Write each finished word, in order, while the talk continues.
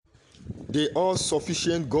The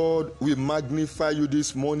all-sufficient God, we magnify you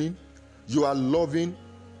this morning. You are loving,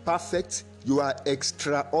 perfect. You are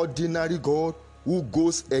extraordinary God who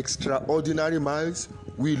goes extraordinary miles.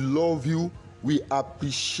 We love you. We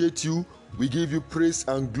appreciate you. We give you praise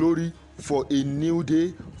and glory for a new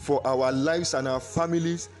day, for our lives and our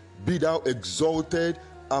families. Be thou exalted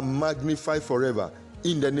and magnified forever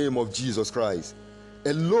in the name of Jesus Christ.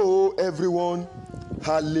 Hello everyone.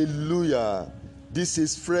 Hallelujah. This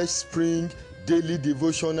is Fresh Spring Daily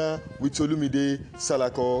Devotional with Olumide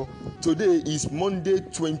Salako. Today is Monday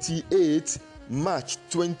 28 March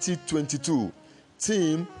 2022.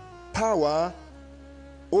 Theme: Power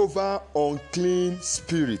over Unclean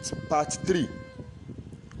Spirit, Part 3.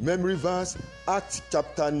 Memory verse: Acts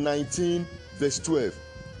chapter 19 verse 12.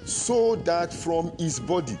 So that from his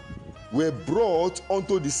body were brought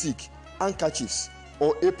unto the sick handkerchiefs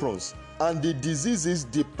or aprons, and the diseases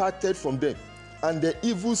departed from them, and the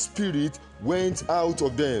evil spirit went out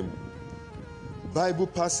of them. Bible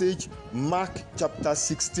passage: Mark chapter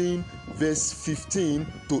 16 verse 15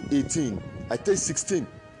 to 18. I take 16.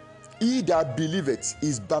 He that believeth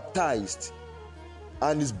is baptized,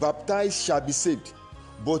 and is baptized shall be saved,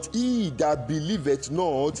 but he that believeth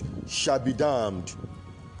not shall be damned.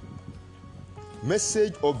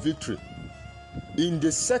 Message of victory. In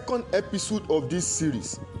the second episode of this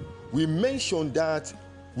series, we mentioned that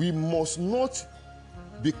we must not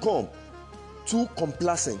become too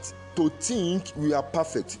complacent to think we are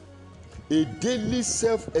perfect. A daily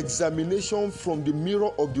self-examination from the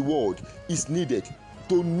mirror of the word is needed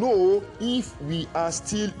to know if we are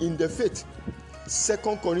still in the faith.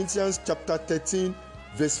 2 Corinthians chapter 13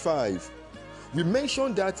 verse 5. We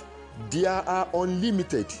mentioned that there are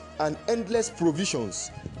unlimited and endless provisions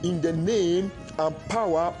in the name and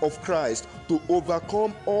power of Christ to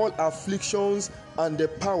overcome all afflictions and the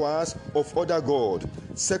powers of other gods.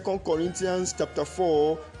 2 Corinthians chapter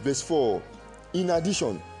 4 verse 4. In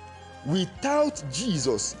addition, without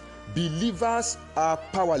Jesus, believers are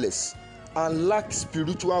powerless and lack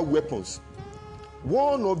spiritual weapons.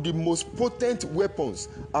 One of the most potent weapons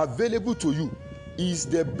available to you is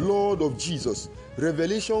the blood of Jesus.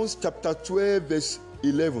 Revelation chapter 12 verse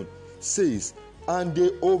 11 says, and they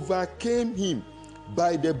overcame him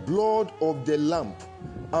by the blood of the Lamb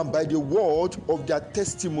and by the word of their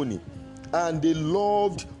testimony, and they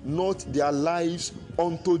loved not their lives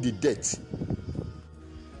unto the death.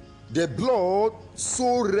 The blood,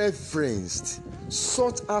 so reverenced,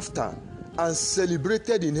 sought after, and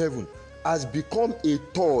celebrated in heaven, has become a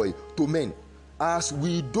toy to men, as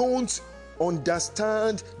we don't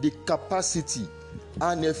understand the capacity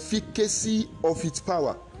and efficacy of its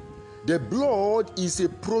power. The blood is a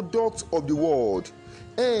product of the world,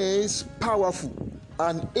 hence powerful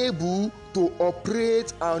and able to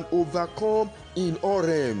operate and overcome in all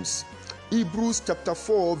realms. Hebrews chapter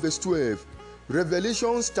 4 verse 12,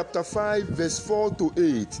 Revelations chapter 5 verse 4 to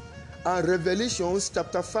 8, and Revelations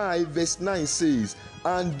chapter 5 verse 9 says,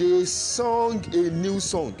 and they sung a new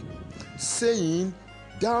song, saying,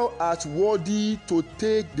 thou art worthy to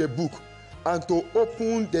take the book and to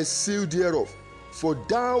open the seal thereof, for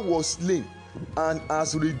thou wast slain and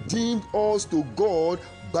hast redeemed us to God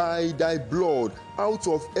by thy blood out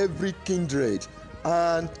of every kindred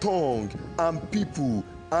and tongue and people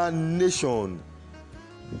and nation.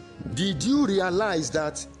 Did you realize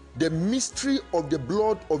that the mystery of the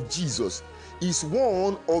blood of Jesus is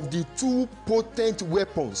one of the two potent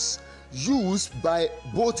weapons used by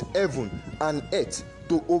both heaven and earth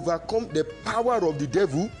to overcome the power of the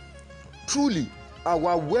devil? Truly,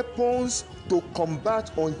 our weapons to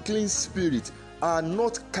combat unclean spirits are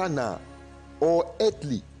not carnal or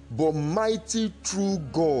earthly, but mighty through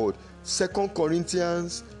God. 2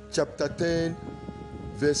 Corinthians chapter 10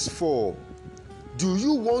 verse 4. Do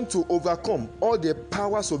you want to overcome all the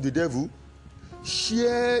powers of the devil?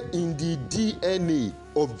 Share in the DNA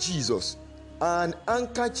of Jesus, and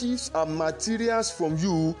handkerchiefs and materials from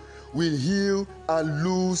you will heal and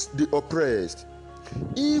loose the oppressed.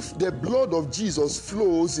 If the blood of Jesus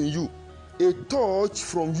flows in you, a touch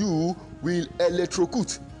from you will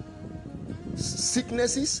electrocute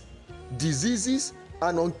sicknesses, diseases,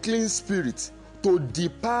 and unclean spirits to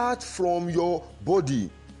depart from your body.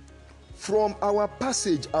 From our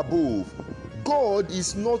passage above, God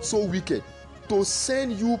is not so wicked to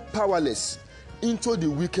send you powerless into the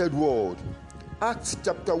wicked world. Acts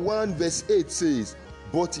chapter 1 verse 8 says,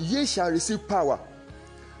 but ye shall receive power,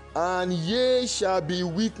 and ye shall be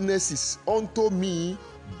witnesses unto me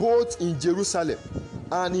both in Jerusalem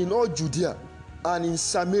and in all Judea and in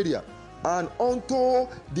Samaria and unto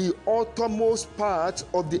the uttermost part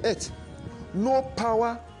of the earth. No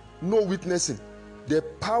power, no witnessing. the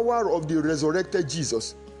power of the resurrected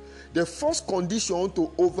Jesus. The first condition to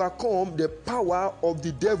overcome the power of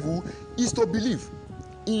the devil is to believe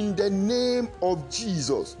in the name of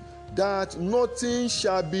Jesus, that nothing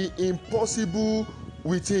shall be impossible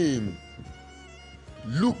with him.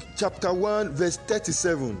 Luke chapter 1 verse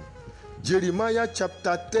 37, Jeremiah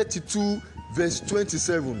chapter 32 verse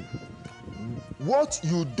 27. What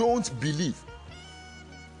you don't believe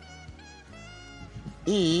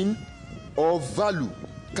in or value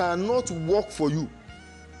cannot work for you.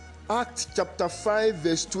 Acts chapter 5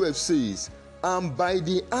 verse 12 says, and by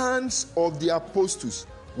the hands of the apostles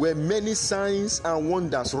were many signs and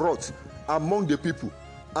wonders wrought among the people,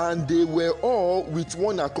 and they were all with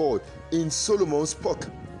one accord in Solomon's porch.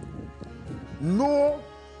 No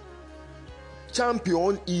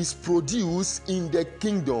champion is produced in the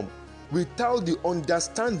kingdom without the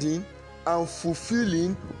understanding and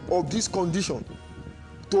fulfilling of this condition.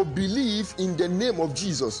 To believe in the name of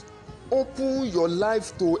Jesus, open your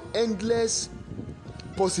life to endless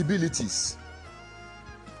possibilities.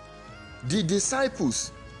 The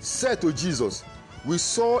disciples said to Jesus, we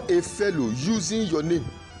saw a fellow using your name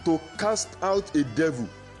to cast out a devil,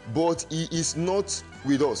 but he is not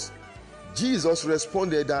with us. Jesus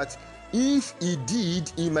responded that if he did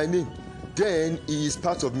in my name, then he is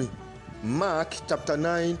part of me. Mark chapter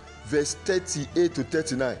 9 verse 38 to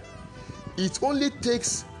 39. It only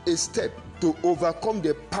takes a step to overcome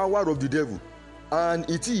the power of the devil, and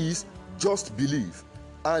it is just believe,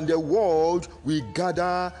 and the world will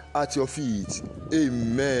gather at your feet.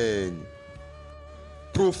 Amen.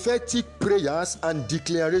 Prophetic prayers and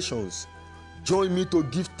declarations. Join me to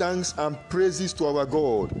give thanks and praises to our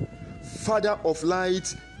God. Father of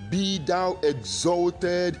light, be thou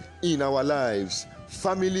exalted in our lives,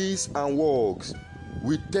 families, and works.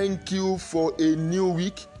 We thank you for a new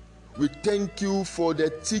week. We thank you for the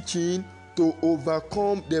teaching to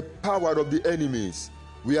overcome the power of the enemies.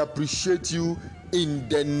 We appreciate you in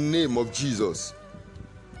the name of Jesus.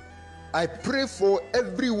 I pray for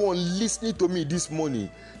everyone listening to me this morning.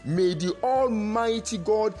 May the Almighty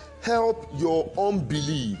God help your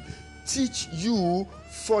unbelief, teach you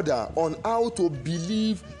further on how to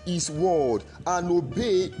believe His word and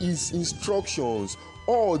obey His instructions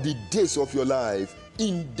all the days of your life,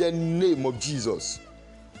 in the name of Jesus.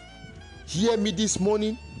 Hear me this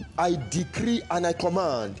morning. I decree and I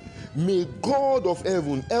command, may God of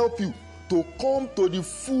heaven help you to come to the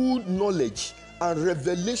full knowledge and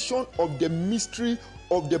revelation of the mystery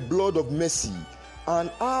of the blood of mercy, and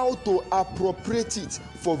how to appropriate it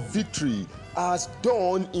for victory as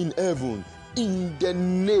done in heaven, in the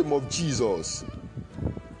name of Jesus.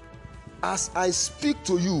 As I speak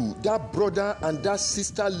to you, that brother and that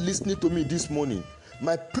sister listening to me this morning,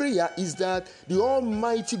 my prayer is that the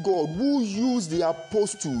Almighty God who used the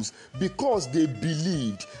apostles because they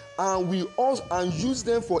believed and we also and use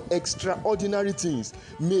them for extraordinary things,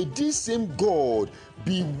 may this same God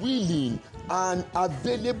be willing and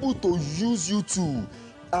available to use you too,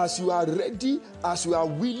 as you are ready, as you are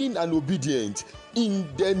willing and obedient, in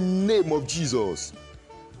the name of Jesus.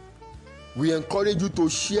 We encourage you to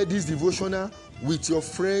share this devotional with your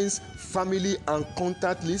friends, family, and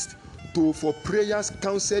contact list. For prayers,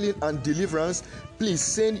 counseling, and deliverance, please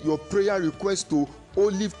send your prayer request to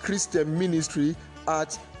Olive Christian Ministry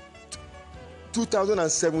at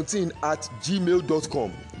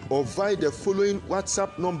 2017@gmail.com or via the following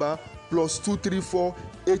WhatsApp number +234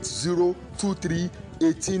 8023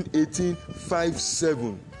 1818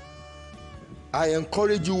 57. I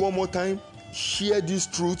encourage you one more time, share this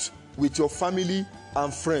truth with your family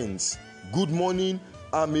and friends. Good morning,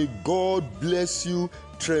 and may God bless you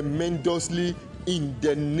tremendously in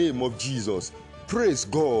the name of Jesus. Praise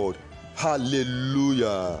God.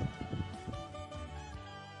 Hallelujah.